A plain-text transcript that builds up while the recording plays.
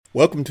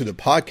Welcome to the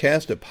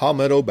podcast of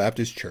Palmetto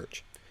Baptist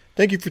Church.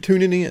 Thank you for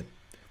tuning in.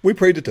 We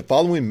pray that the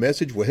following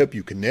message will help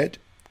you connect,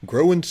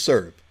 grow, and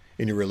serve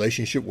in your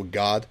relationship with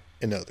God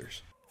and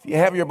others. If you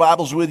have your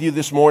Bibles with you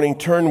this morning,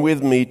 turn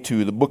with me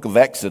to the book of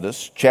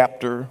Exodus,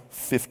 chapter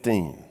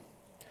 15.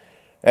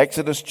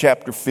 Exodus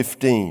chapter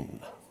 15.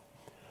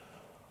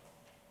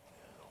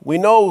 We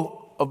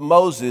know of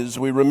Moses,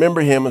 we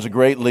remember him as a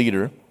great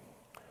leader.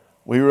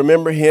 We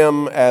remember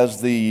him as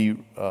the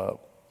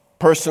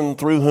person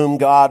through whom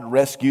God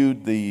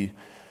rescued the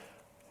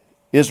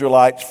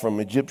Israelites from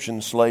Egyptian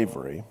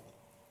slavery.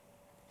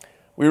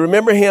 We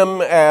remember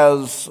him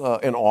as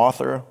an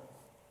author,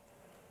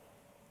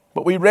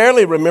 but we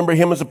rarely remember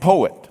him as a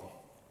poet.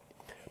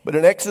 But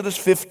in Exodus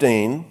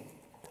 15,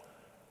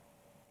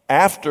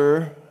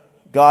 after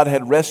God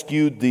had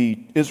rescued the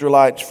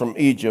Israelites from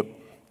Egypt,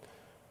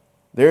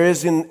 there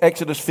is in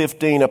Exodus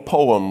 15 a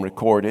poem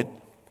recorded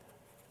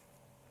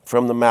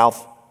from the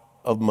mouth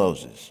of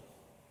Moses.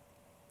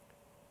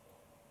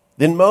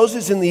 Then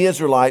Moses and the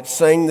Israelites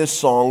sang this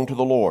song to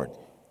the Lord.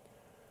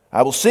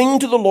 I will sing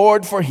to the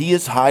Lord, for he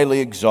is highly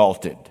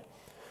exalted.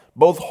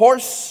 Both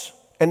horse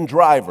and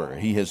driver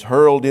he has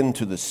hurled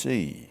into the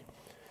sea.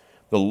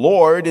 The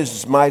Lord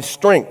is my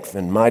strength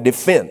and my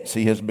defense.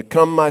 He has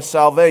become my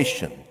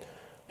salvation.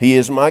 He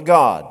is my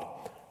God,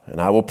 and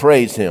I will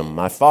praise him,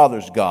 my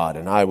father's God,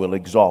 and I will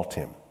exalt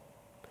him.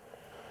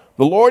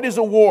 The Lord is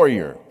a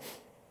warrior.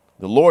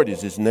 The Lord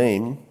is his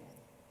name.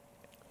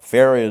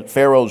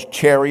 Pharaoh's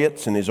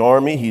chariots and his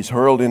army he's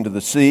hurled into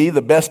the sea.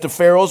 The best of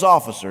Pharaoh's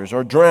officers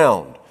are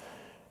drowned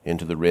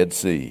into the Red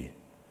Sea.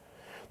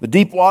 The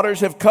deep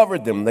waters have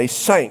covered them. They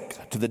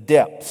sank to the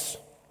depths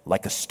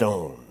like a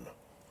stone.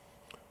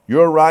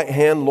 Your right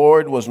hand,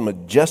 Lord, was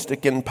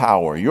majestic in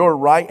power. Your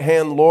right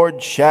hand,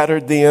 Lord,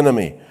 shattered the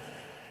enemy.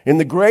 In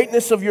the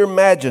greatness of your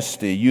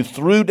majesty, you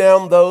threw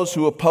down those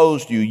who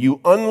opposed you. You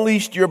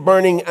unleashed your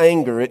burning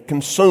anger. It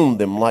consumed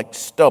them like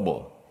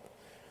stubble.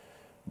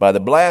 By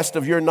the blast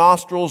of your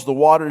nostrils, the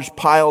waters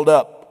piled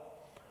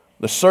up.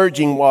 The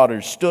surging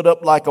waters stood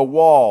up like a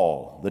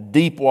wall. The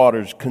deep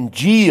waters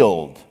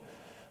congealed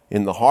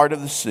in the heart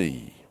of the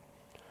sea.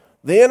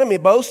 The enemy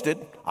boasted,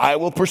 I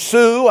will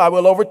pursue, I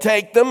will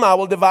overtake them, I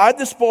will divide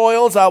the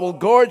spoils, I will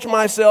gorge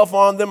myself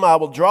on them, I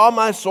will draw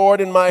my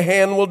sword, and my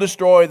hand will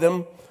destroy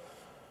them.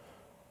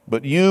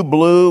 But you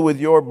blew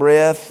with your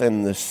breath,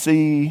 and the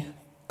sea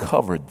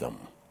covered them.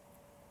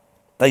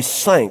 They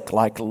sank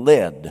like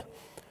lead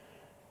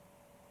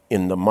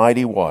in the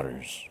mighty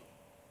waters.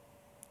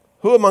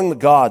 Who among the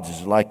gods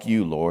is like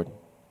you, Lord?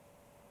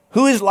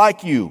 Who is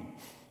like you,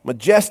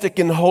 majestic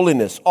in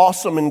holiness,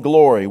 awesome in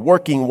glory,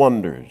 working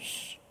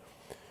wonders?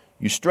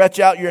 You stretch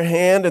out your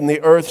hand, and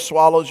the earth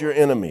swallows your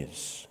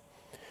enemies.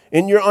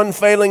 In your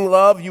unfailing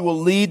love, you will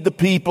lead the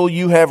people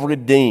you have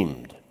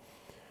redeemed.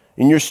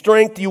 In your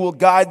strength, you will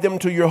guide them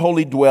to your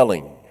holy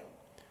dwelling.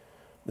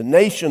 The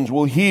nations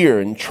will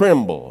hear and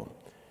tremble.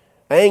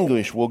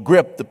 Anguish will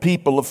grip the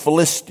people of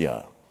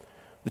Philistia.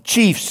 The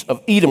chiefs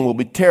of Edom will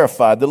be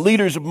terrified. The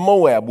leaders of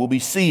Moab will be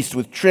seized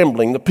with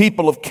trembling. The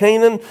people of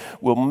Canaan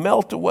will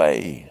melt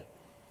away.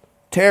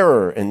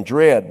 Terror and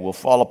dread will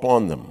fall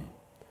upon them.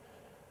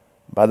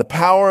 By the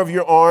power of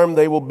your arm,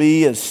 they will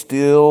be as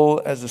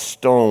still as a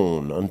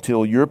stone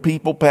until your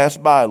people pass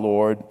by,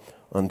 Lord,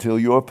 until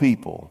your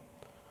people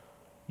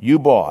you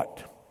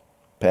bought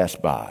pass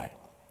by.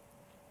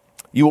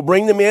 You will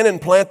bring them in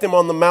and plant them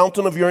on the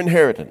mountain of your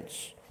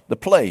inheritance, the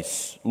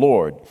place,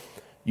 Lord,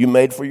 you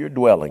made for your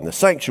dwelling, the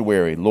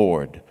sanctuary,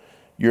 Lord,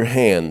 your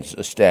hands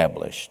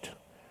established.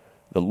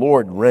 The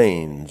Lord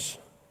reigns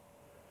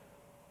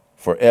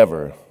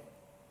forever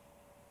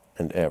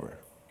and ever.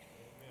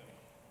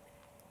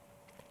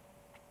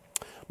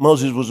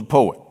 Moses was a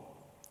poet.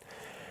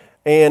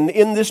 And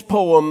in this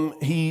poem,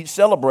 he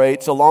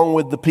celebrates, along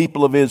with the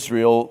people of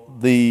Israel,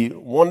 the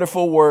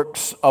wonderful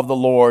works of the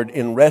Lord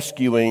in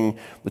rescuing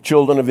the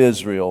children of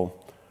Israel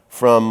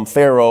from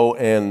Pharaoh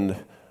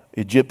and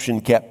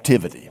Egyptian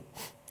captivity.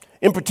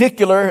 In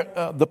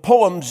particular, the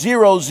poem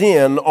zeroes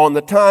in on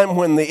the time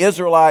when the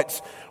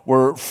Israelites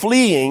were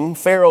fleeing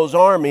Pharaoh's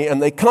army, and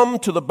they come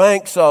to the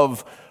banks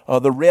of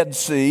the Red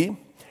Sea,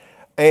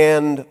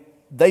 and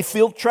they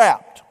feel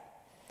trapped.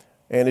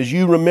 And as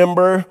you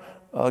remember,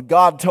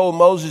 God told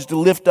Moses to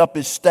lift up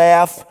his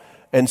staff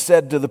and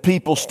said to the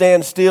people,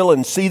 stand still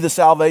and see the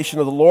salvation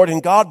of the Lord.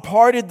 And God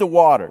parted the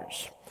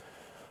waters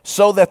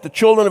so that the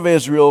children of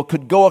Israel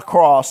could go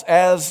across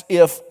as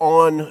if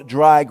on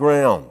dry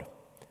ground.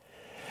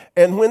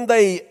 And when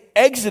they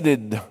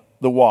exited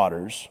the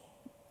waters,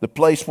 the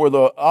place where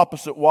the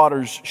opposite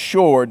waters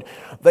shored,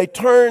 they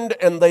turned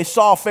and they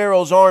saw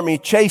Pharaoh's army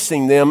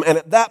chasing them. And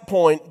at that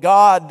point,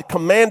 God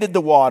commanded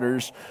the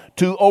waters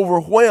to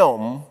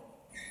overwhelm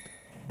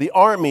the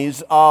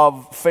armies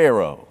of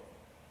Pharaoh,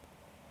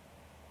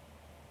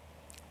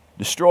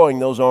 destroying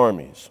those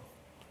armies.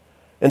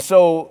 And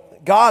so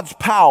God's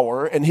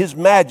power and his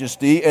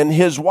majesty and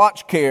his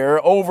watch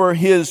care over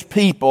his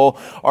people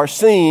are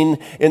seen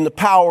in the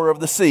power of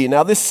the sea.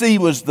 Now, this sea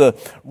was the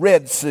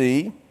Red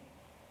Sea,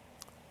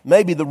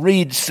 maybe the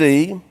Reed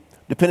Sea,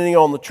 depending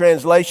on the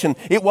translation.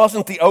 It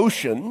wasn't the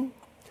ocean.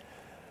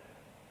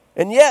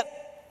 And yet,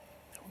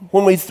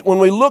 when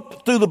we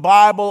look through the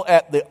Bible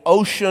at the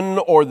ocean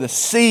or the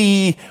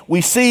sea,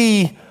 we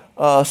see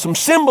some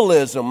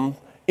symbolism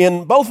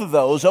in both of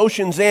those,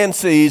 oceans and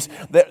seas,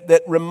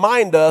 that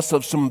remind us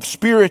of some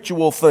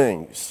spiritual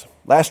things.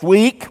 Last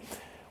week,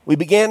 we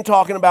began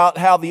talking about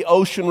how the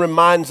ocean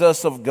reminds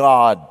us of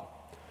God.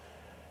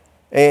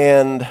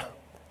 And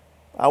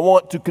I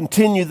want to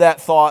continue that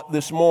thought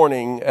this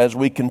morning as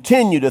we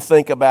continue to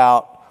think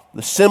about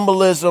the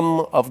symbolism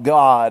of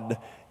God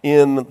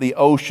in the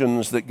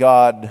oceans that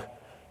God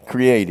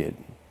created.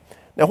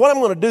 Now, what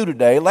I'm going to do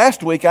today,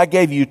 last week I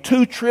gave you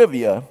 2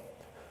 trivia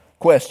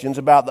questions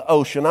about the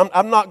ocean.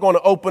 I'm not going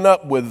to open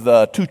up with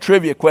 2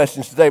 trivia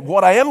questions today. But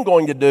what I am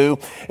going to do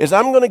is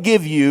I'm going to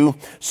give you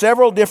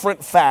several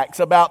different facts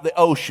about the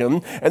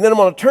ocean, and then I'm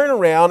going to turn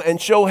around and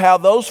show how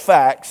those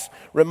facts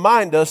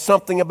remind us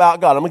something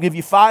about God. I'm going to give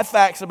you 5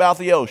 facts about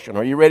the ocean.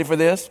 Are you ready for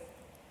this?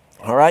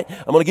 All right,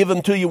 I'm going to give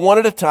them to you one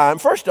at a time.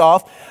 First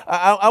off,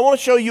 I want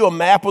to show you a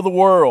map of the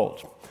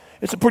world.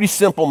 It's a pretty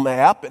simple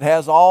map. It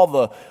has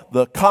all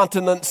the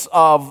continents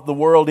of the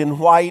world in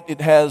white. It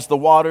has the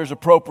waters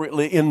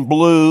appropriately in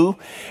blue.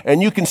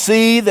 And you can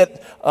see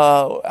that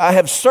I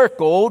have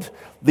circled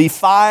the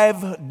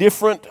 5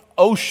 different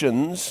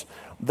oceans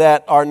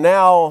that are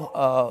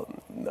now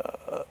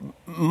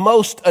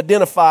most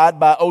identified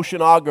by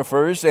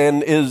oceanographers,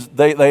 and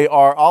they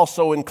are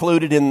also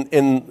included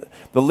in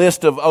the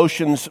list of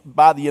oceans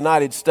by the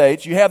United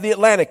States. You have the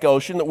Atlantic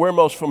Ocean that we're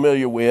most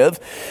familiar with,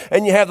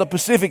 and you have the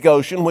Pacific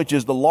Ocean, which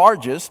is the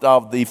largest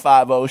of the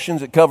 5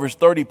 oceans. It covers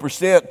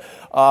 30%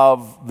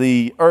 of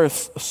the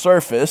Earth's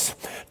surface.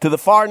 To the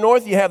far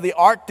north, you have the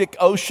Arctic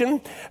Ocean,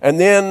 and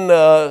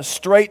then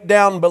straight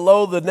down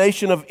below the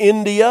nation of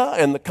India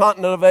and the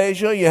continent of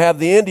Asia, you have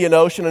the Indian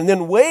Ocean, and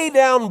then way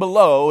down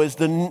below is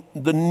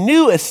the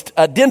newest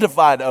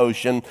identified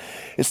ocean.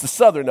 It's the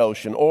Southern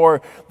Ocean,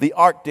 or the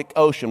Arctic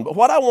Ocean. But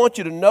what I want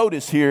you to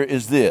notice here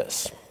is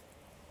this.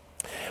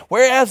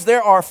 Whereas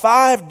there are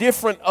 5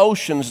 different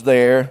oceans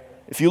there,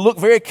 if you look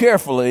very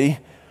carefully,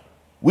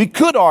 we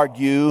could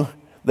argue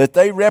that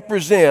they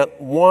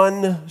represent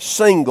one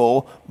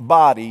single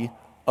body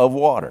of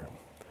water.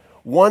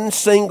 One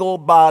single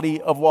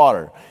body of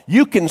water.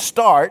 You can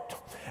start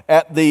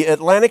at the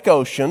Atlantic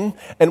Ocean,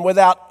 and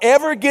without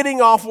ever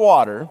getting off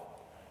water,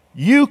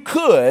 you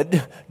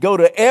could go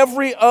to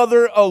every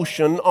other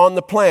ocean on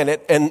the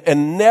planet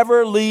and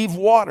never leave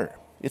water.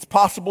 It's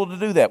possible to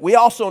do that. We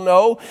also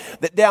know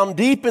that down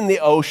deep in the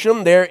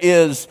ocean there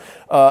is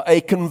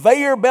a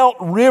conveyor belt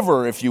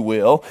river, if you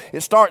will. It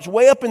starts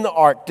way up in the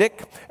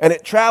Arctic, and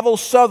it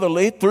travels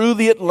southerly through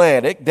the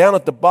Atlantic, down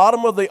at the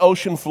bottom of the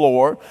ocean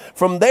floor.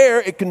 From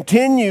there, it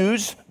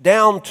continues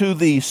down to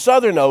the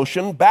Southern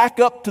Ocean, back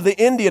up to the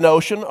Indian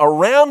Ocean,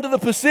 around to the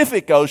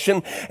Pacific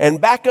Ocean, and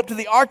back up to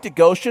the Arctic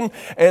Ocean.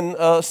 And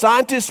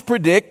scientists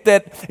predict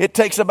that it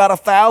takes about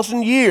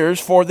 1,000 years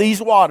for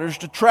these waters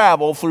to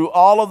travel through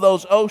all of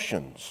those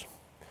oceans.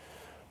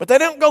 But they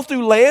don't go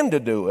through land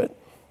to do it.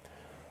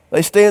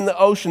 They stay in the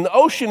ocean. The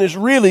ocean is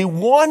really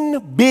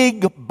one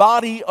big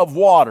body of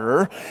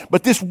water,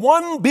 but this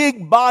one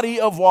big body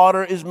of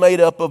water is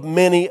made up of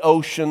many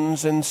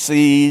oceans and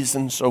seas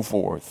and so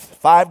forth.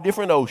 5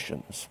 different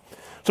oceans.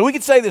 So we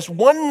could say this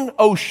one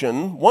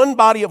ocean, one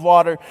body of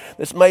water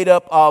that's made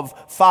up of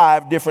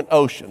 5 different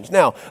oceans.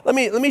 Now, let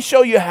me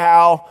show you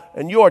how,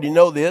 and you already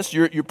know this,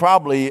 you're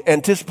probably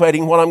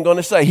anticipating what I'm going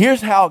to say.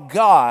 Here's how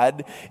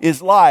God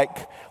is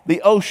like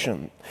the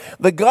ocean.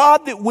 The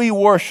God that we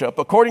worship,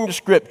 according to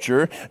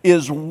Scripture,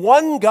 is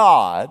one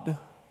God,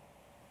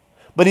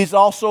 but He's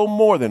also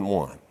more than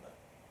one.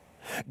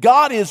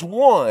 God is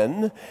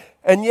one,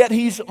 and yet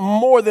He's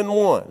more than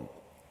one.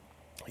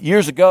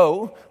 Years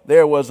ago,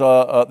 there was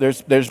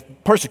there's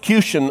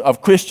persecution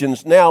of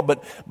Christians now,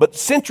 but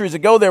centuries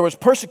ago there was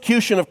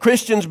persecution of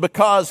Christians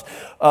because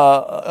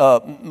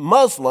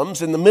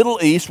Muslims in the Middle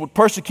East would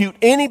persecute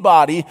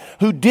anybody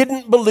who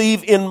didn't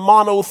believe in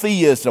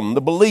monotheism,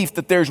 the belief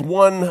that there's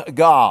one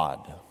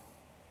God.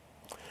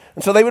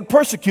 And so they would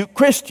persecute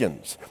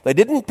Christians. They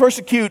didn't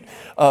persecute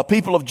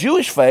people of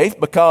Jewish faith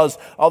because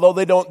although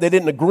they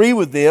didn't agree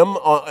with them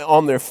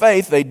on their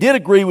faith, they did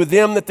agree with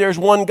them that there's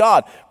one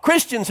God.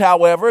 Christians,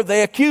 however,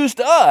 they accused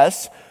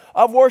us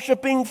of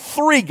worshiping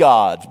 3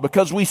 gods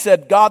because we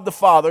said God the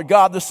Father,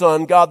 God the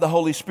Son, God the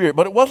Holy Spirit.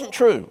 But it wasn't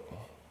true.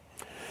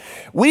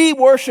 We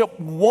worship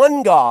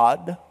one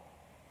God,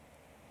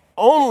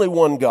 only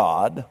one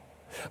God.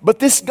 But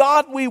this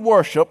God we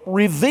worship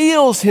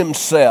reveals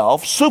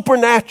Himself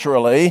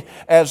supernaturally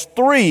as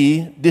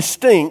 3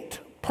 distinct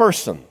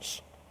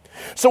persons.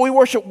 So we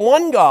worship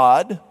one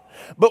God,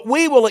 but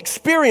we will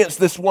experience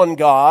this one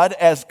God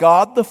as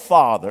God the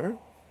Father,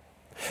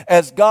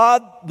 as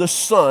God the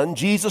Son,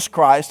 Jesus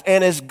Christ,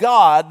 and as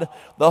God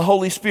the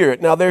Holy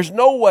Spirit. Now, there's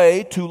no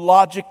way to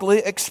logically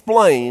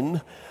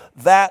explain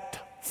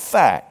that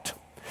fact,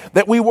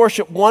 that we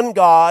worship one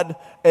God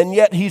and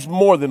yet he's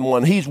more than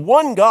one. He's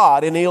one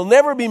God, and he'll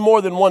never be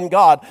more than one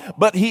God,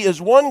 but he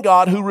is one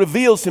God who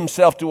reveals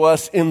himself to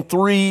us in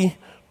three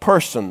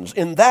persons.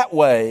 In that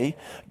way,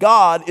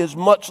 God is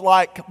much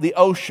like the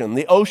ocean.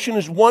 The ocean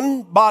is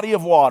one body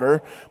of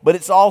water, but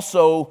it's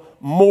also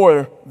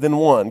more than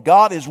one.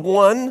 God is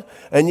one,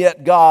 and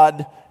yet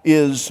God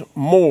is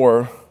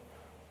more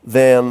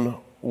than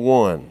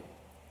one.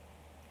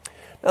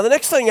 Now, the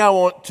next thing I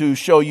want to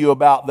show you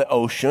about the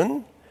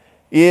ocean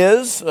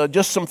is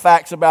just some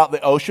facts about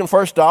the ocean.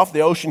 First off,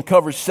 the ocean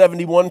covers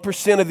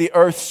 71% of the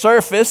Earth's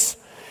surface.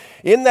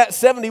 In that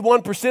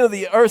 71% of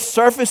the Earth's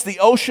surface, the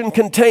ocean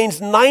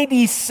contains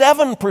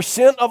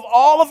 97% of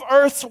all of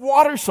Earth's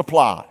water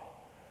supply.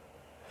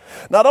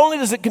 Not only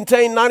does it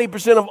contain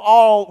 90% of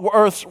all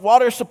Earth's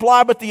water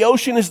supply, but the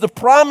ocean is the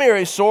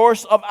primary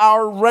source of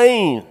our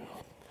rain.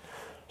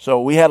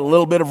 So we had a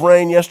little bit of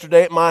rain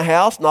yesterday at my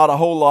house, not a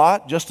whole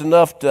lot, just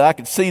enough I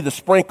could see the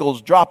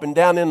sprinkles dropping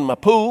down in my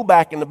pool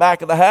back in the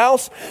back of the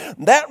house.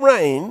 That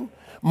rain,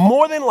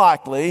 more than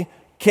likely,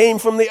 came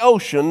from the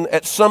ocean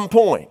at some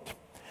point.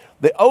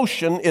 The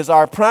ocean is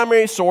our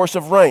primary source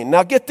of rain.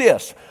 Now get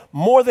this,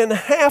 more than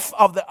half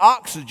of the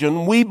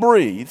oxygen we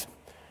breathe,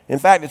 in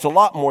fact, it's a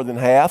lot more than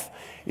half,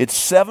 it's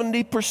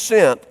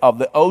 70% of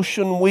the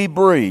ocean we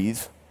breathe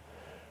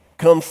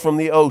comes from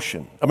the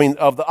ocean.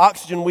 Of the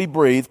oxygen we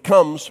breathe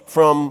comes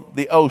from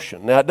the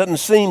ocean. Now, it doesn't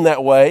seem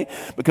that way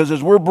because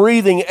as we're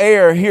breathing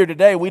air here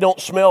today, we don't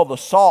smell the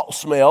salt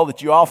smell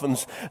that you often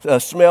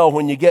smell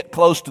when you get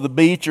close to the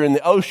beach or in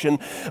the ocean,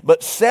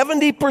 but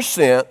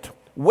 70%,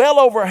 well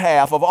over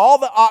half of all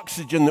the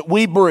oxygen that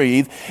we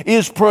breathe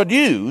is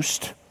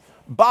produced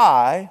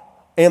by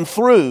and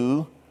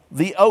through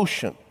the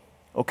ocean.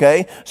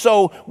 Okay,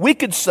 so we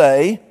could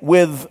say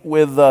with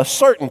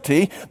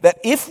certainty that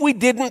if we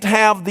didn't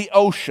have the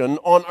ocean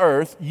on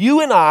earth,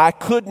 you and I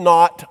could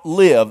not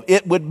live.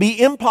 It would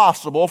be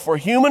impossible for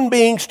human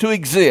beings to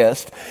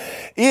exist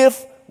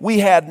if we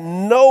had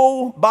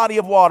no body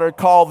of water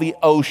called the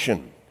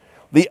ocean.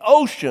 The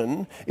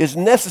ocean is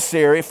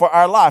necessary for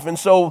our life. And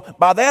so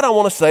by that I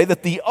want to say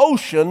that the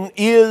ocean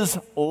is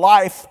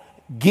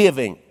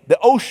life-giving. The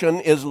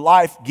ocean is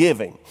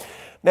life-giving.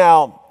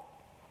 Now,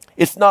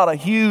 it's not a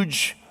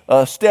huge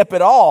step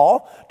at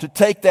all to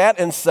take that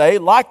and say,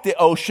 like the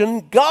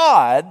ocean,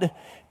 God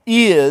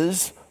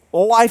is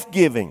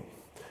life-giving.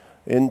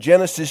 In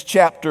Genesis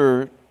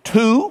chapter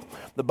 2,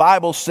 the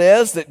Bible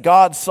says that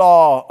God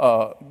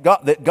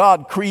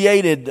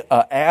created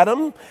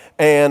Adam,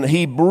 and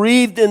he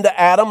breathed into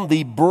Adam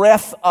the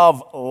breath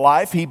of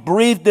life. He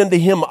breathed into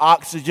him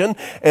oxygen,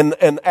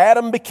 and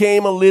Adam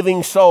became a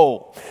living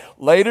soul.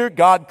 Later,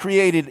 God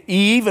created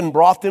Eve and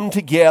brought them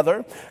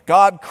together.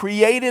 God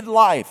created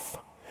life,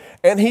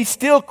 and he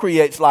still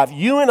creates life.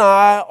 You and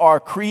I are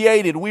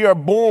created. We are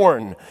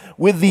born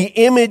with the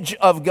image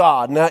of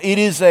God. Now, it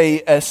is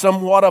a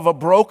somewhat of a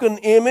broken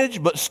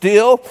image, but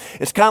still,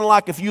 it's kind of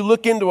like if you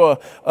look into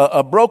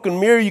a broken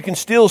mirror, you can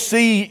still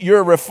see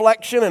your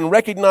reflection and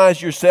recognize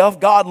yourself.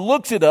 God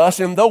looks at us,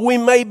 and though we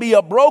may be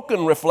a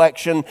broken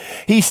reflection,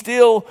 he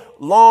still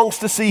longs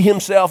to see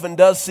himself and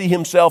does see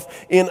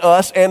himself in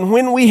us. And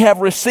when we have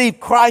received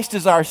Christ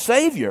as our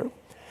Savior,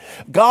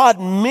 God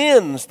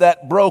mends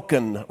that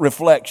broken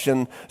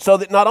reflection so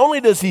that not only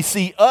does he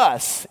see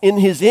us in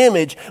his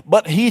image,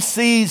 but he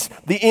sees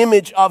the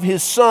image of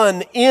his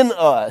Son in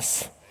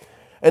us.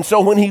 And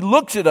so when he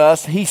looks at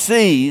us, he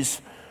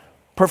sees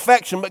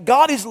perfection. But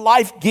God is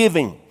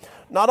life-giving.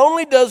 Not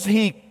only does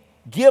he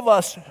give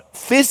us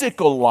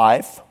physical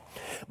life,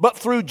 but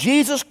through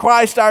Jesus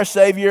Christ our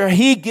Savior,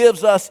 he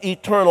gives us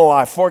eternal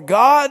life. For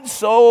God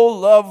so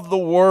loved the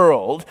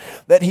world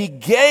that he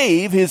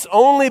gave his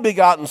only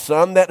begotten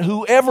Son, that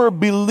whoever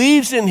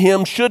believes in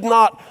him should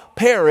not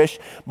perish,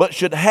 but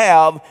should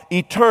have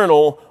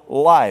eternal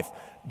life.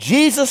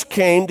 Jesus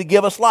came to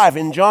give us life.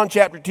 In John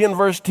chapter 10,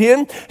 verse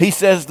 10, he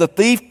says, "The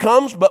thief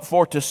comes but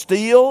for to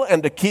steal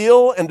and to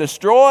kill and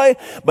destroy,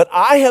 but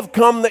I have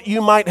come that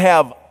you might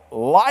have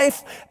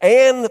life,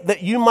 and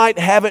that you might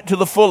have it to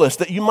the fullest,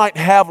 that you might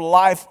have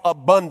life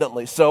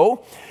abundantly."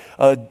 So,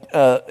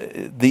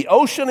 the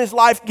ocean is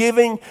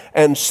life-giving,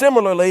 and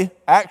similarly,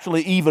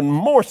 actually even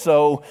more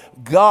so,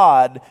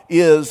 God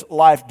is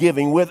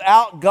life-giving.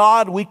 Without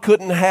God, we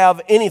couldn't have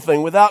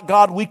anything. Without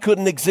God, we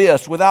couldn't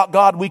exist. Without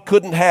God, we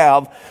couldn't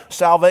have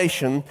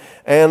salvation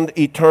and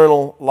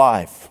eternal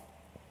life.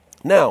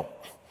 Now,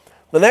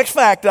 the next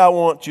fact I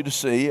want you to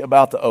see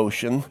about the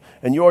ocean,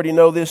 and you already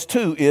know this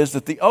too, is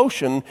that the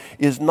ocean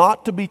is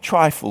not to be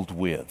trifled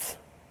with.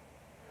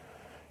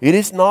 It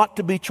is not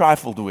to be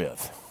trifled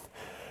with.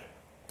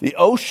 The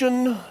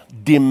ocean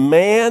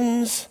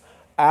demands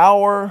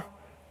our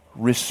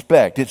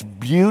respect. It's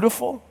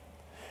beautiful.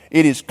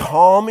 It is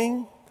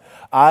calming.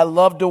 I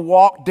love to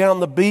walk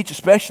down the beach,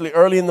 especially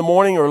early in the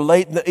morning or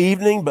late in the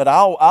evening, but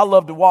I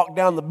love to walk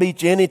down the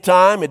beach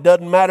anytime. It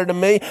doesn't matter to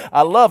me.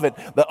 I love it.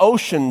 The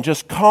ocean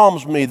just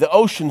calms me. The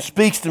ocean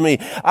speaks to me.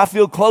 I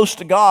feel close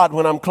to God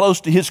when I'm close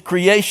to his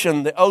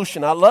creation, the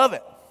ocean. I love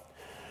it.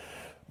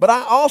 But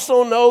I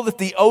also know that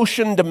the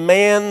ocean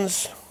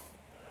demands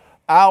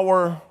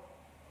our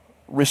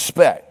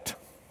respect.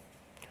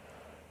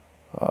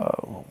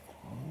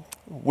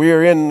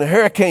 We're in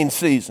hurricane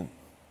season,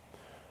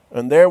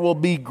 and there will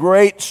be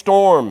great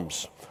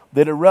storms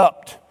that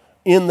erupt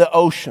in the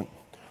ocean.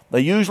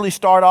 They usually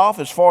start off,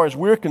 as far as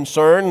we're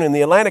concerned, in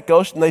the Atlantic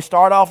Ocean. They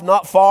start off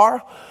not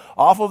far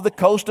off of the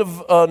coast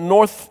of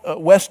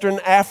northwestern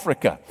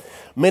Africa.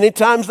 Many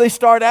times they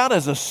start out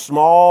as a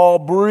small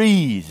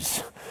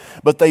breeze,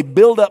 but they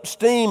build up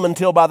steam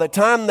until by the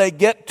time they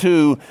get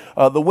to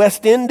the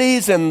West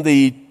Indies and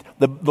the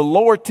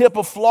lower tip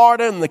of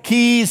Florida and the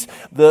Keys,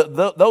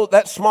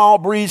 that small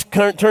breeze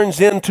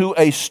turns into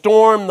a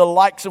storm, the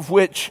likes of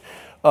which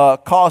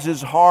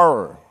causes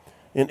horror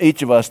in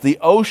each of us. The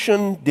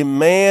ocean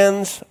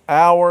demands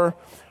our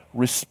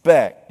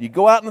respect. You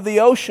go out into the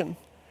ocean,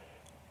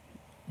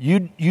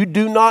 you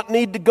do not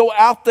need to go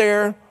out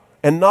there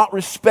and not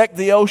respect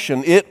the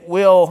ocean. It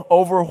will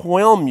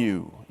overwhelm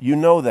you. You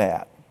know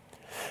that.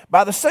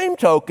 By the same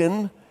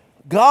token,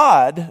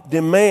 God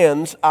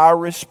demands our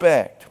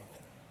respect.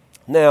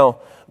 Now,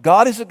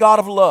 God is a God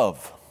of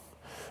love.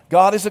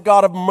 God is a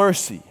God of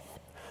mercy.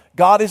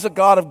 God is a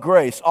God of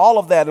grace, all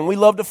of that, and we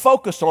love to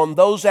focus on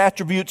those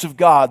attributes of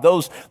God,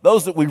 those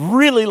that we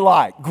really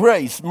like: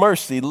 grace,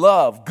 mercy,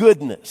 love,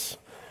 goodness.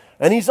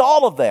 And He's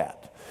all of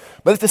that.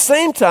 But at the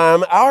same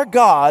time, our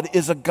God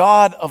is a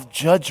God of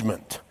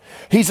judgment.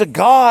 He's a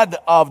God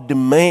of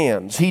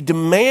demands. He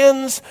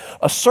demands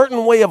a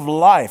certain way of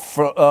life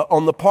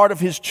on the part of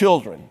His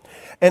children.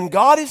 And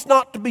God is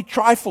not to be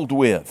trifled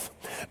with.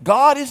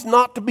 God is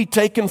not to be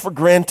taken for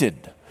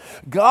granted.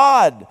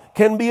 God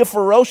can be a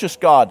ferocious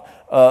God.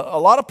 A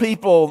lot of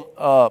people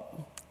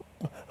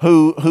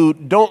who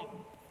don't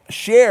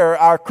share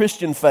our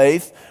Christian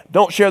faith,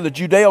 don't share the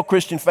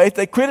Judeo-Christian faith,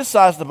 they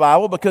criticize the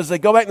Bible because they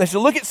go back and they say,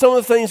 look at some of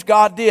the things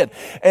God did.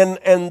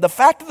 And the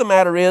fact of the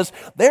matter is,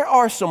 there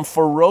are some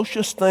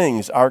ferocious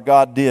things our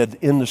God did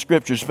in the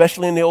Scriptures,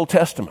 especially in the Old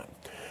Testament.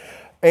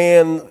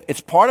 And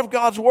it's part of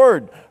God's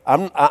Word.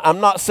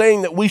 I'm not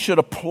saying that we should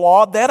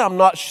applaud that. I'm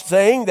not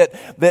saying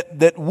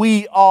that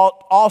we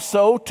ought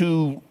also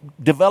to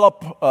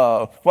develop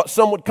what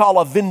some would call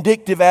a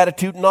vindictive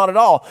attitude. Not at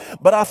all.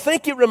 But I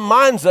think it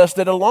reminds us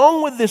that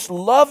along with this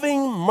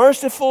loving,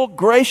 merciful,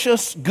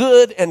 gracious,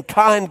 good, and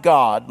kind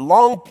God,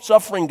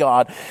 long-suffering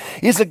God,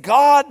 is a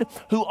God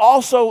who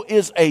also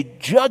is a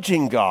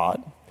judging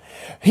God.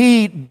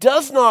 He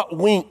does not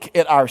wink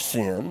at our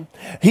sin.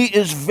 He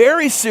is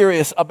very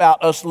serious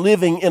about us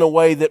living in a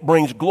way that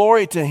brings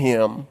glory to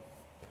Him.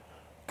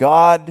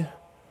 God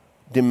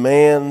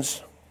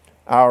demands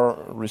our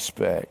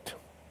respect.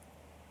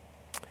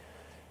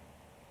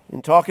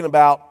 In talking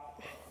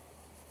about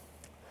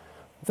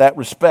that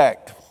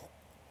respect,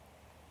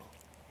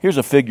 here's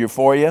a figure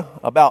for you.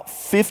 About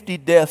 50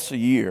 deaths a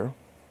year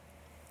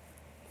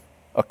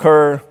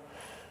occur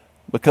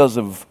because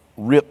of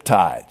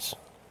riptides.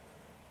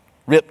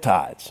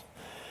 Riptides.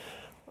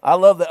 I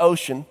love the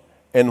ocean,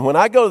 and when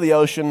I go to the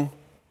ocean,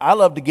 I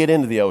love to get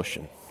into the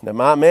ocean. Now,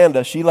 my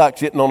Amanda, she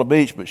likes sitting on the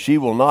beach, but she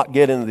will not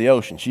get into the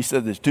ocean. She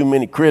said there's too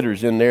many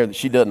critters in there that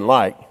she doesn't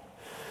like.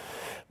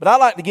 But I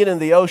like to get into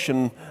the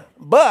ocean.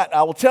 But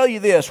I will tell you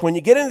this, when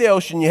you get into the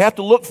ocean, you have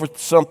to look for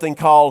something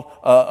called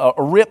a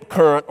rip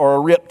current or a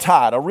rip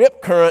tide. A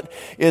rip current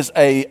is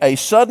a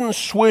sudden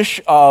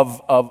swish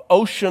of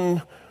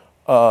ocean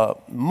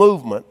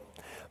movement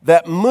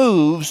that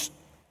moves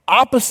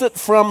opposite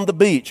from the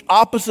beach,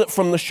 opposite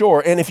from the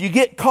shore. And if you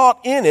get caught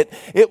in it,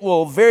 it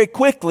will very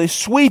quickly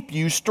sweep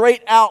you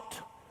straight out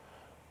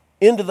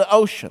into the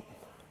ocean.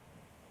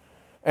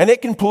 And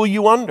it can pull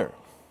you under.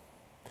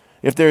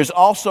 If there's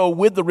also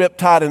with the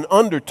riptide an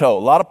undertow, a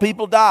lot of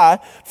people die.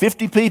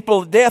 50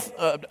 people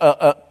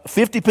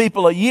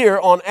a year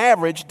on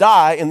average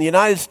die in the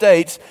United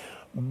States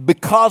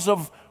because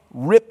of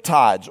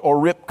riptides or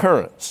rip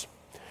currents.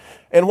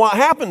 And what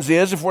happens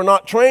is, if we're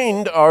not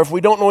trained or if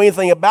we don't know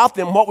anything about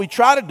them, what we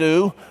try to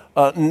do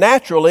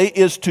naturally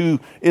is to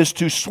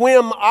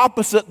swim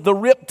opposite the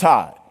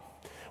riptide.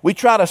 We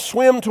try to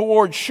swim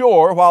towards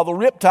shore while the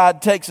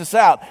riptide takes us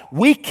out.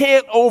 We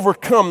can't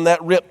overcome that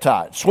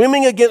riptide.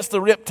 Swimming against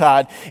the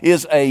riptide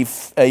is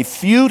a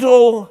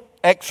futile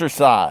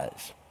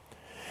exercise.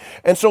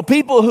 And so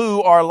people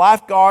who are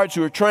lifeguards,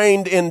 who are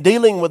trained in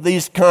dealing with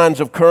these kinds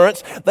of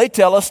currents, they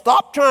tell us,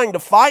 stop trying to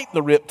fight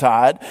the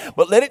riptide,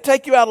 but let it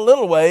take you out a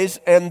little ways,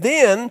 and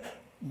then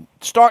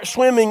start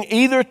swimming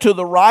either to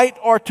the right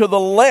or to the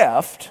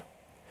left,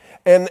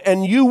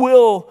 and you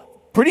will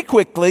pretty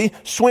quickly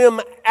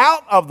swim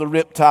out of the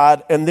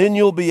riptide, and then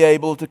you'll be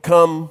able to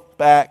come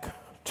back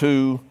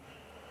to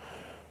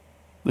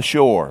the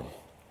shore.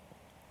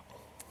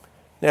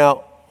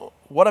 Now,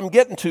 what I'm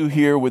getting to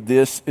here with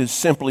this is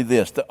simply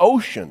this. The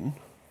ocean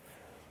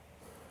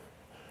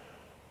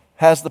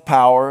has the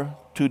power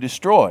to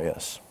destroy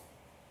us.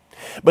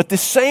 But the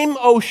same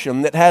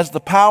ocean that has the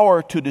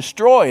power to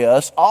destroy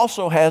us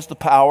also has the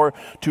power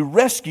to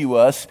rescue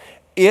us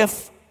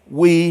if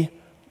we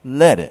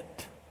let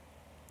it.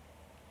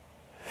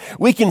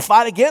 We can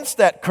fight against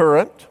that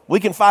current. We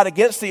can fight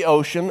against the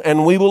ocean,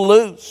 and we will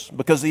lose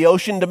because the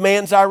ocean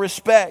demands our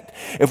respect.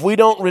 If we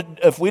don't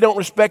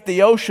respect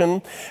the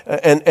ocean,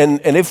 and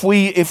if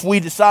we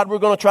decide we're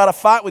going to try to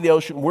fight with the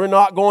ocean, we're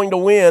not going to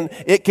win.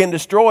 It can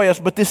destroy us.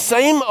 But this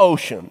same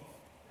ocean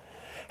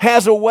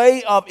has a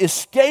way of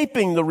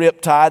escaping the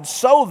riptide,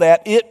 so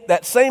that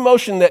that same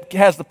ocean that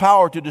has the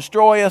power to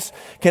destroy us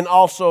can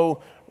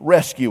also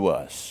rescue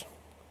us.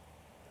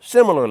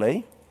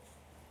 Similarly,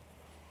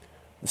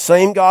 the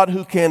same God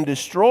who can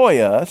destroy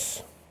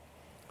us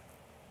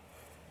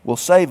will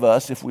save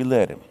us if we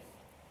let Him.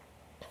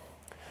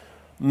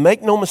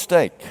 Make no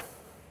mistake,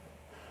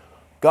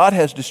 God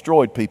has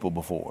destroyed people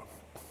before.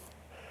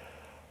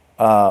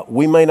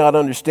 We may not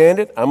understand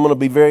it. I'm going to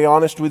be very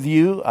honest with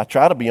you. I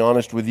try to be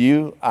honest with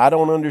you. I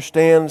don't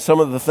understand some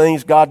of the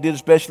things God did,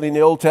 especially in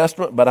the Old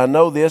Testament, but I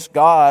know this: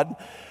 God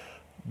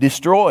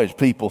destroys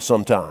people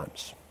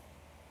sometimes.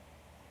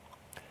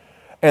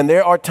 And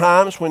there are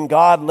times when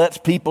God lets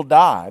people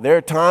die. There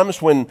are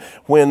times when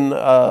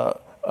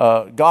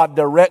God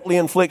directly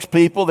inflicts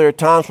people. There are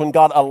times when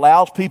God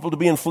allows people to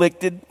be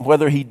inflicted.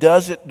 Whether He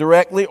does it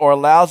directly or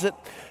allows it,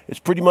 it's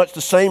pretty much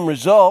the same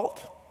result,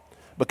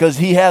 because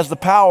He has the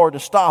power to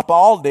stop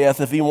all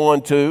death if He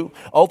wanted to.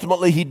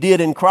 Ultimately, He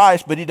did in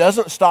Christ, but He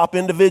doesn't stop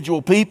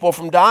individual people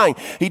from dying.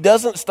 He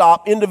doesn't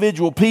stop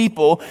individual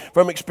people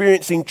from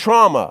experiencing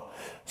trauma.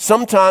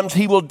 Sometimes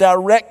He will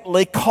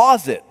directly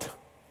cause it.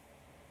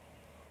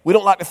 We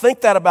don't like to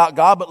think that about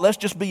God, but let's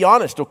just be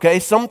honest, okay?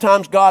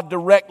 Sometimes God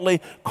directly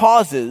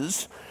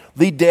causes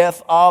the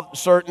death of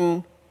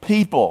certain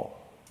people.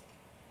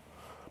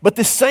 But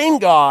the same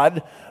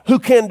God who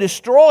can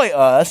destroy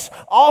us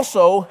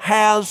also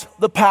has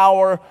the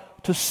power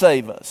to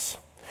save us.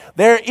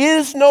 There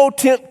is no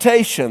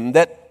temptation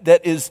that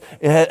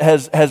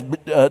has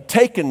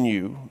taken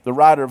you, the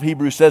writer of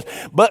Hebrews says,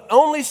 but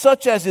only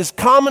such as is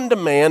common to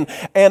man,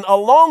 and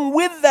along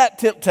with that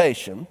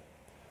temptation,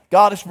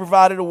 God has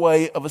provided a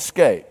way of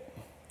escape.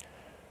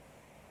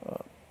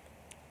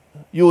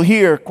 You'll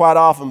hear quite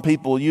often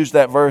people use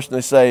that verse and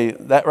they say,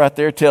 that right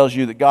there tells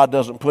you that God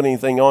doesn't put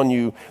anything on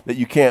you that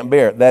you can't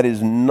bear. That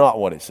is not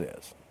what it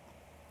says.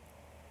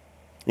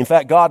 In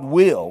fact, God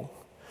will,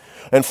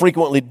 and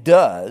frequently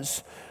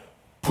does,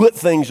 put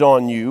things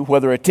on you,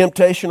 whether a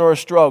temptation or a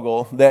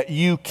struggle, that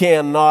you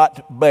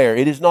cannot bear.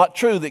 It is not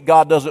true that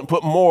God doesn't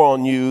put more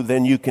on you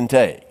than you can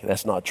take.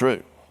 That's not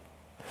true.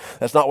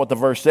 That's not what the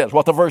verse says.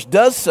 What the verse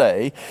does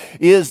say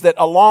is that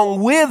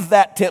along with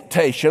that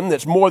temptation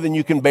that's more than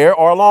you can bear,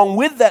 or along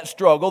with that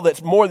struggle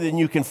that's more than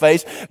you can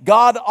face,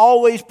 God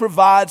always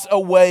provides a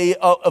way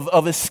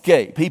of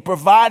escape. He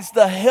provides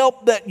the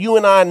help that you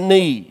and I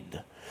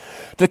need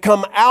to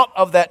come out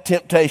of that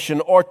temptation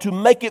or to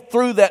make it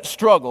through that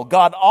struggle.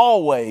 God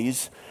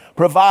always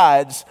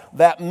provides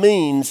that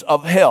means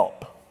of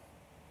help.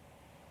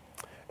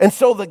 And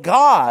so the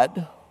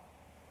God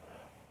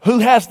who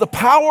has the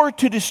power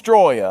to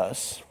destroy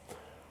us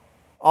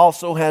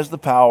also has the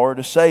power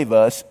to save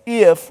us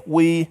if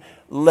we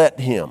let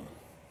Him.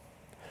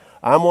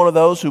 I'm one of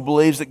those who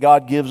believes that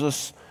God gives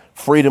us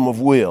freedom of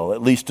will,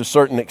 at least to a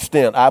certain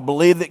extent. I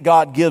believe that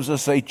God gives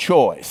us a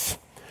choice.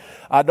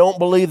 I don't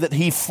believe that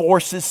He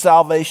forces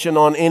salvation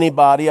on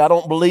anybody. I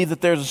don't believe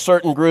that there's a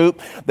certain group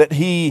that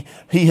He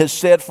has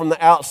said from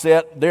the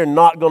outset, they're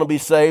not going to be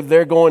saved,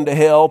 they're going to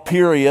hell,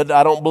 period.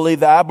 I don't believe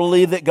that. I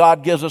believe that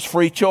God gives us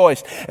free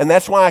choice. And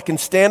that's why I can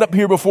stand up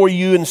here before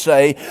you and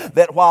say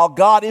that while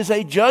God is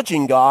a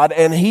judging God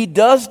and He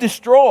does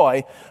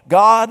destroy,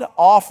 God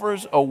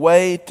offers a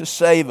way to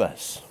save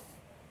us.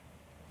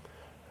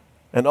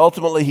 And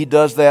ultimately He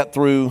does that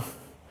through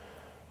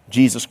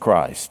Jesus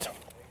Christ.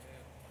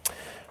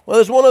 Well,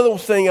 there's one other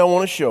thing I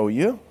want to show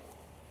you.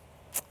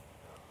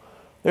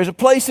 There's a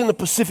place in the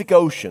Pacific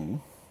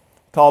Ocean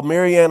called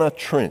Mariana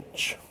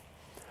Trench.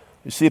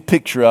 You see a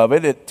picture of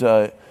it.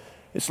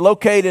 It's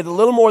located a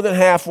little more than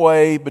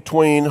halfway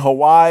between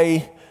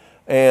Hawaii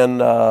and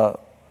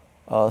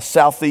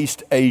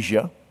Southeast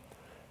Asia.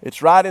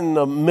 It's right in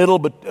the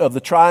middle of the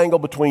triangle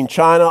between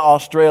China,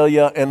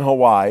 Australia, and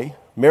Hawaii.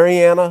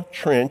 Mariana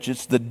Trench.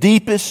 It's the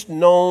deepest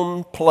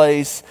known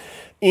place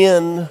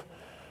in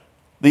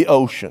the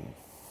ocean.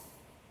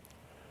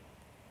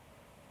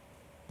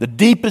 The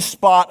deepest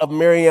spot of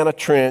Mariana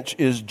Trench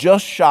is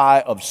just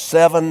shy of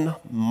 7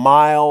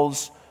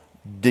 miles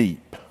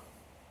deep.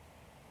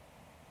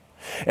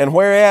 And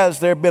whereas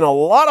there have been a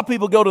lot of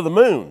people go to the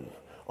moon,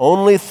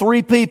 only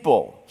 3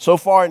 people so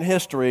far in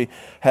history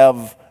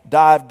have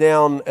dived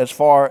down as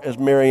far as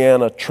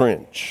Mariana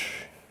Trench.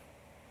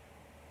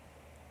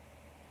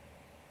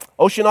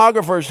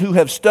 Oceanographers who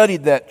have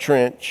studied that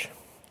trench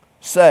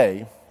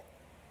say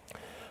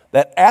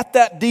that at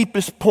that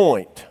deepest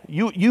point,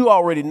 you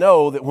already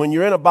know that when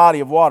you're in a body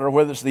of water,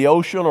 whether it's the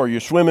ocean or your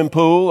swimming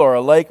pool or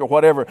a lake or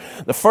whatever,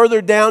 the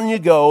further down you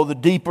go, the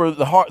deeper,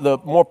 the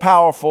more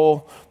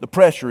powerful the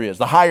pressure is,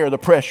 the higher the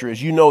pressure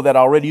is. You know that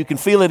already. You can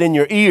feel it in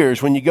your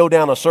ears when you go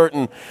down a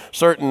certain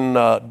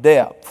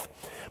depth.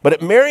 But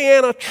at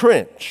Mariana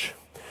Trench,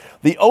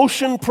 the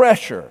ocean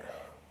pressure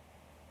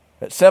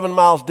at 7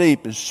 miles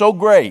deep is so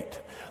great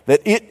that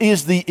it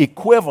is the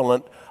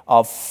equivalent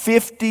of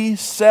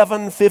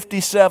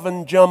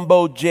 57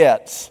 jumbo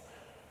jets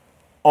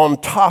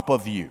on top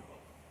of you.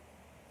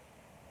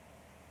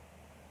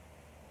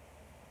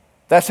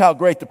 That's how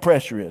great the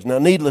pressure is. Now,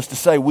 needless to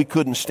say, we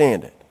couldn't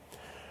stand it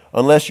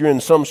unless you're in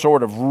some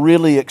sort of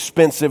really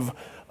expensive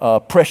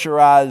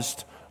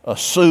pressurized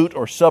suit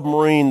or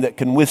submarine that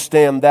can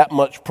withstand that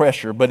much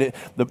pressure. But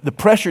the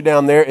pressure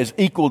down there is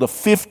equal to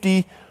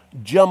 50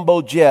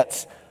 jumbo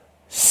jets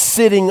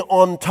sitting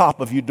on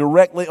top of you,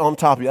 directly on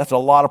top of you. That's a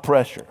lot of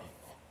pressure.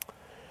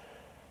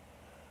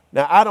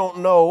 Now, I don't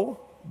know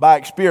by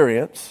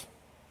experience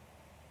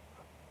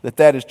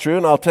that is true,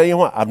 and I'll tell you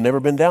what, I've never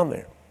been down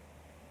there.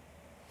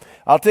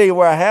 I'll tell you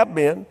where I have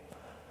been.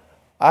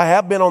 I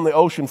have been on the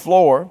ocean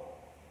floor,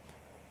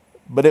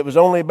 but it was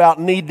only about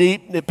knee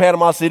deep at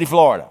Panama City,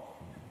 Florida.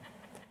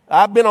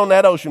 I've been on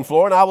that ocean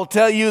floor, and I will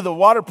tell you the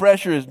water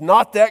pressure is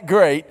not that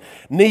great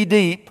knee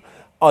deep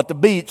at the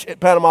beach at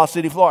Panama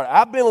City, Florida.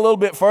 I've been a little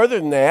bit further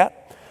than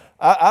that.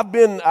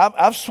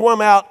 I've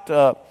swum out,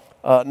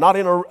 not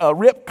in a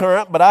rip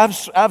current, but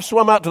I've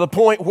swum out to the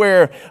point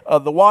where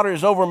the water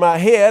is over my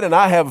head, and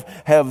I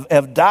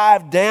have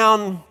dived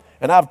down,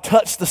 and I've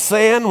touched the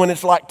sand when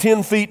it's like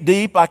 10 feet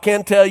deep. I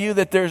can tell you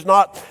that there's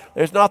not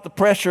the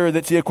pressure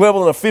that's the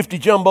equivalent of 50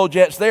 jumbo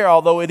jets there,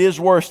 although it is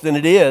worse than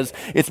it is.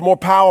 It's more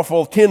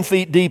powerful 10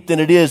 feet deep than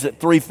it is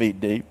at 3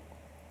 feet deep.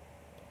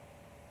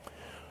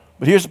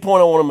 But here's the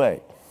point I want to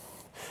make.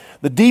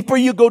 The deeper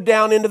you go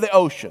down into the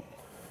ocean,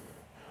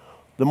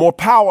 the more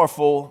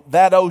powerful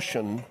that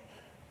ocean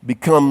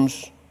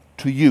becomes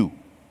to you.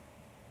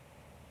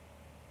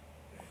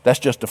 That's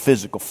just a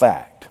physical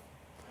fact.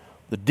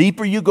 The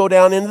deeper you go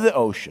down into the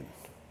ocean,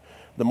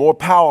 the more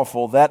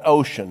powerful that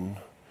ocean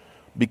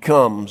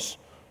becomes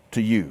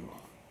to you.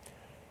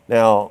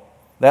 Now,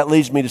 that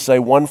leads me to say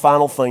one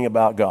final thing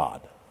about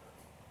God,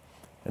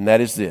 and that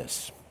is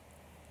this.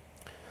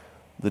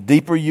 The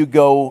deeper you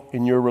go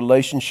in your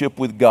relationship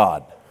with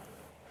God,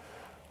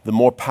 the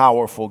more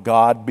powerful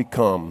God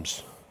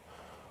becomes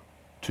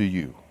to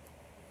you.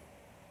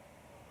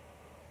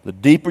 The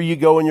deeper you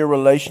go in your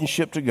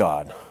relationship to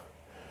God,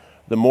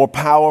 the more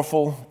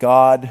powerful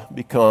God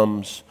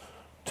becomes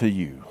to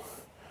you.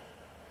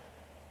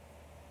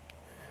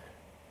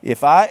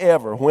 If I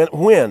ever,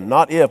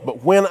 not if,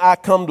 but when I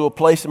come to a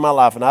place in my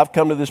life, and I've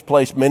come to this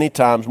place many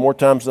times, more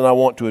times than I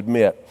want to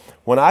admit,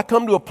 when I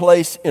come to a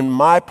place in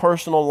my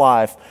personal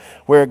life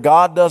where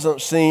God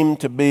doesn't seem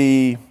to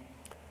be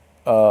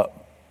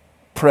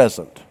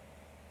present,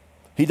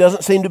 He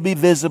doesn't seem to be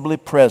visibly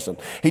present.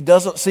 He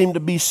doesn't seem to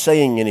be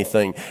saying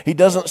anything. He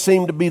doesn't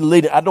seem to be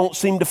leading. I don't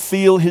seem to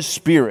feel His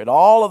Spirit.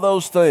 All of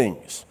those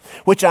things,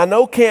 which I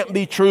know can't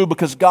be true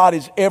because God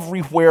is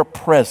everywhere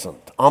present,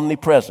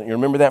 omnipresent. You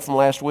remember that from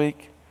last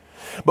week?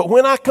 But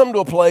when I come to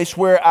a place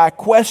where I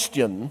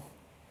question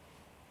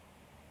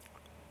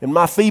in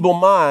my feeble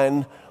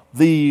mind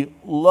the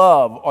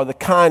love or the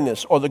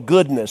kindness or the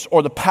goodness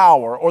or the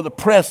power or the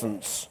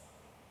presence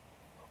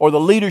or the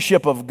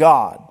leadership of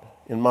God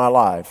in my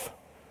life,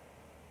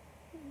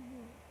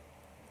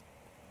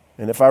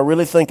 and if I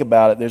really think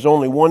about it, there's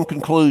only one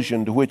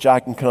conclusion to which I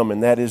can come,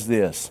 and that is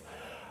this: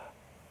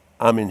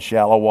 I'm in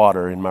shallow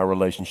water in my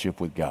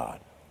relationship with God.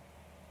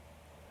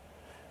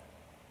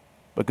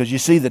 Because you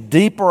see, the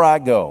deeper I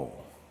go,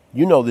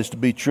 you know this to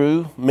be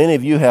true. Many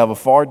of you have a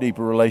far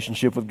deeper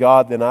relationship with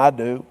God than I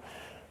do.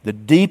 The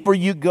deeper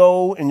you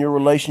go in your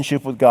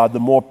relationship with God, the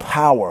more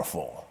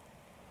powerful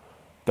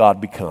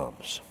God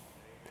becomes.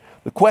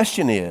 The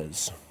question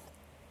is,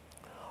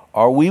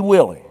 are we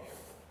willing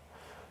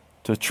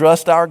to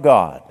trust our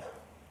God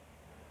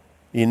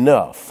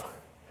enough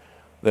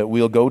that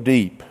we'll go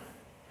deep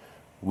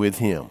with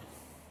Him?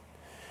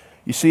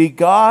 You see,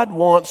 God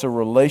wants a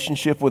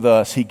relationship with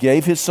us. He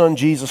gave His Son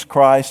Jesus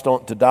Christ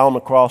to die on the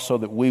cross so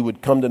that we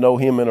would come to know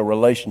Him in a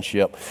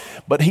relationship.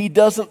 But He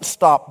doesn't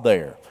stop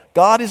there.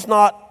 God is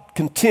not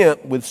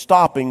content with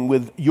stopping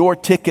with your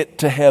ticket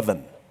to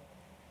heaven.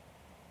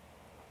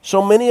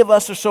 So many of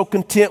us are so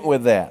content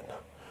with that.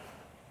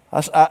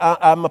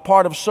 I'm a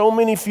part of so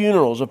many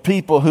funerals of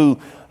people who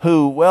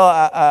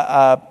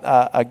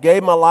I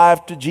gave my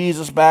life to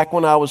Jesus back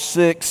when I was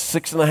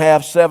 6 and a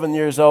half, 7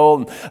 years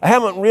old. And I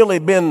haven't really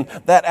been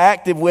that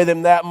active with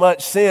Him that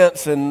much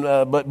since.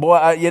 But boy,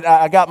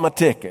 I got my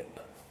ticket.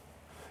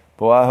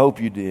 Boy, I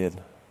hope you did.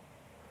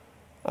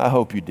 I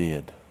hope you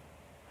did.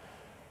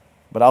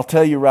 But I'll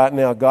tell you right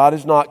now, God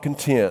is not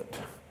content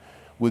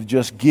with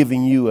just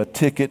giving you a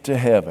ticket to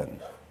heaven.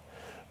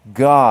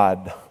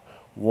 God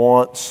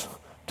wants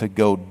to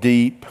go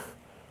deep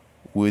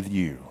with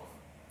you.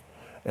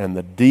 And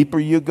the deeper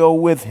you go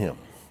with Him,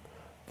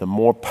 the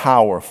more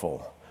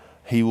powerful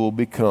He will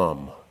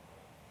become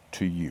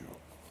to you.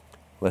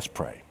 Let's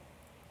pray.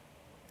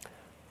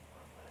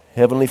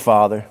 Heavenly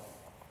Father,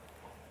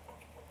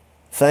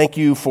 thank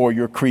You for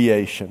Your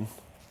creation.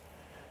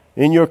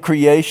 In Your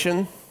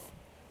creation,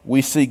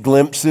 we see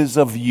glimpses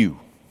of You.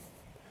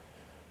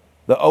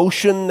 The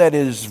ocean that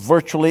is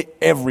virtually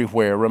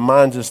everywhere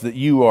reminds us that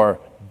You are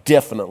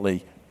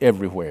definitely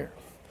everywhere.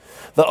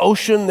 The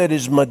ocean that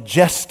is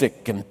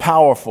majestic and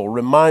powerful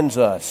reminds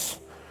us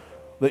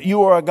that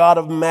you are a God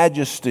of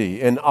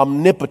majesty and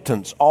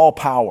omnipotence, all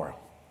power.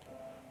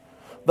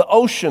 The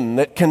ocean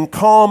that can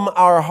calm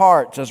our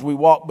hearts as we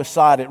walk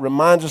beside it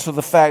reminds us of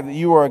the fact that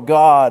you are a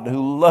God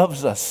who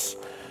loves us,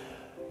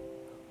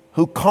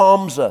 who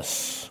calms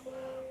us,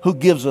 who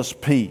gives us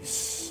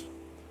peace.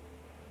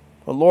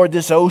 Oh Lord,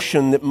 this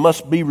ocean that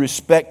must be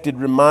respected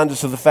reminds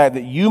us of the fact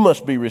that you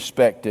must be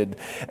respected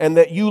and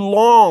that you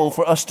long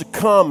for us to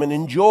come and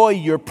enjoy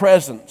your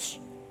presence.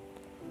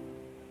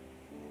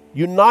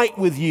 Unite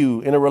with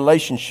you in a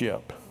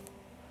relationship.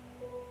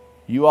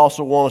 You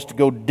also want us to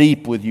go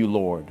deep with you,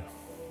 Lord.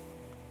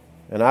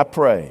 And I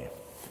pray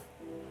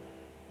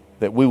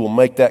that we will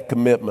make that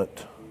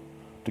commitment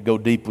to go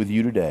deep with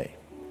you today.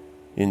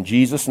 In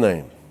Jesus'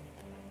 name,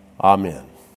 amen.